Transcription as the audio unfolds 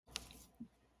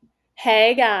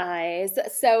Hey guys.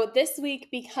 So this week,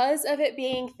 because of it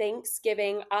being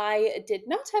Thanksgiving, I did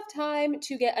not have time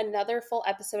to get another full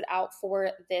episode out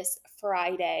for this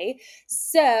Friday.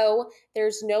 So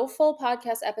there's no full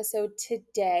podcast episode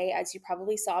today, as you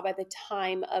probably saw by the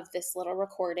time of this little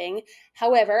recording.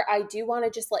 However, I do want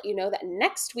to just let you know that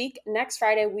next week, next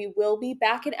Friday, we will be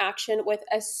back in action with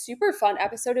a super fun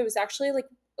episode. It was actually like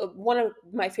one of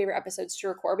my favorite episodes to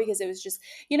record because it was just,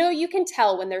 you can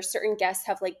tell when there's certain guests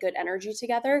have like good energy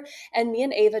together. And me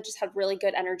and Ava just had really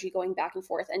good energy going back and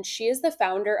forth. And she is the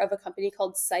founder of a company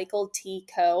called Cycle Tea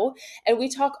Co. And we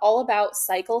talk all about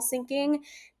cycle syncing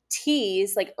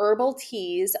teas, like herbal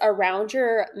teas around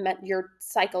your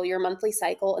cycle, your monthly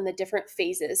cycle, and the different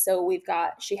phases. So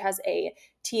she has a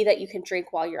tea that you can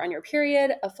drink while you're on your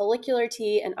period, a follicular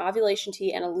tea, an ovulation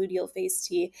tea, and a luteal phase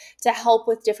tea to help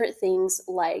with different things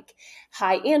like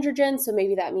high androgen. So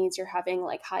maybe that means you're having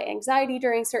like high anxiety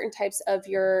during certain types of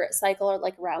your cycle or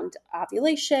like around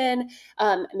ovulation.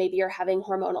 Maybe you're having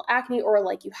hormonal acne, or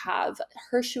like you have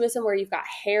hirsutism where you've got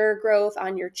hair growth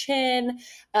on your chin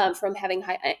from having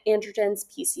high androgens,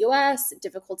 PCOS,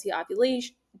 difficulty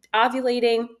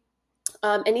ovulating,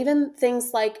 and even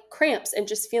things like cramps and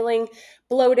just feeling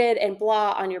bloated and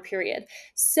blah on your period.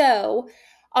 So,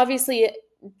 obviously,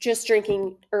 just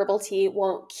drinking herbal tea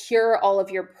won't cure all of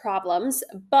your problems,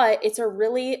 but it's a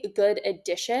really good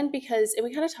addition because, and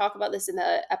we kind of talk about this in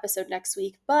the episode next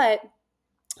week, but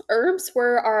herbs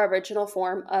were our original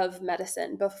form of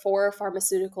medicine before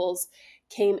pharmaceuticals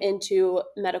came into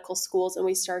medical schools and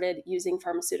we started using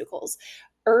pharmaceuticals.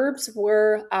 Herbs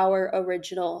were our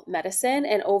original medicine.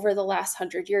 And over the last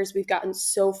 100 years, we've gotten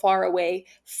so far away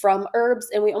from herbs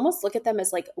and we almost look at them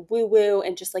as like woo woo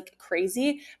and just like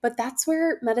crazy. But that's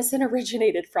where medicine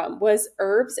originated from, was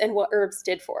herbs and what herbs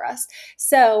did for us.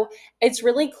 So it's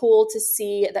really cool to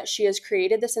see that she has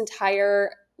created this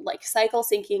entire like cycle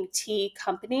syncing tea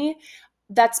company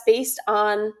that's based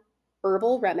on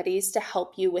herbal remedies to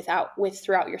help you with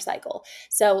throughout your cycle.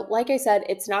 So, like I said,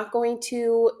 it's not going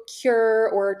to cure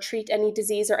or treat any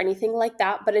disease or anything like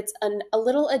that, but it's a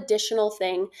little additional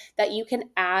thing that you can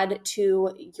add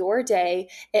to your day.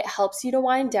 It helps you to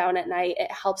wind down at night.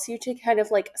 It helps you to kind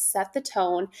of like set the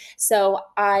tone. So,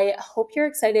 I hope you're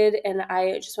excited, and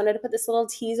I just wanted to put this little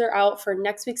teaser out for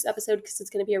next week's episode because it's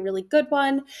going to be a really good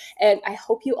one. And I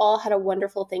hope you all had a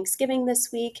wonderful Thanksgiving this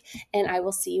week, and I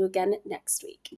will see you again next week.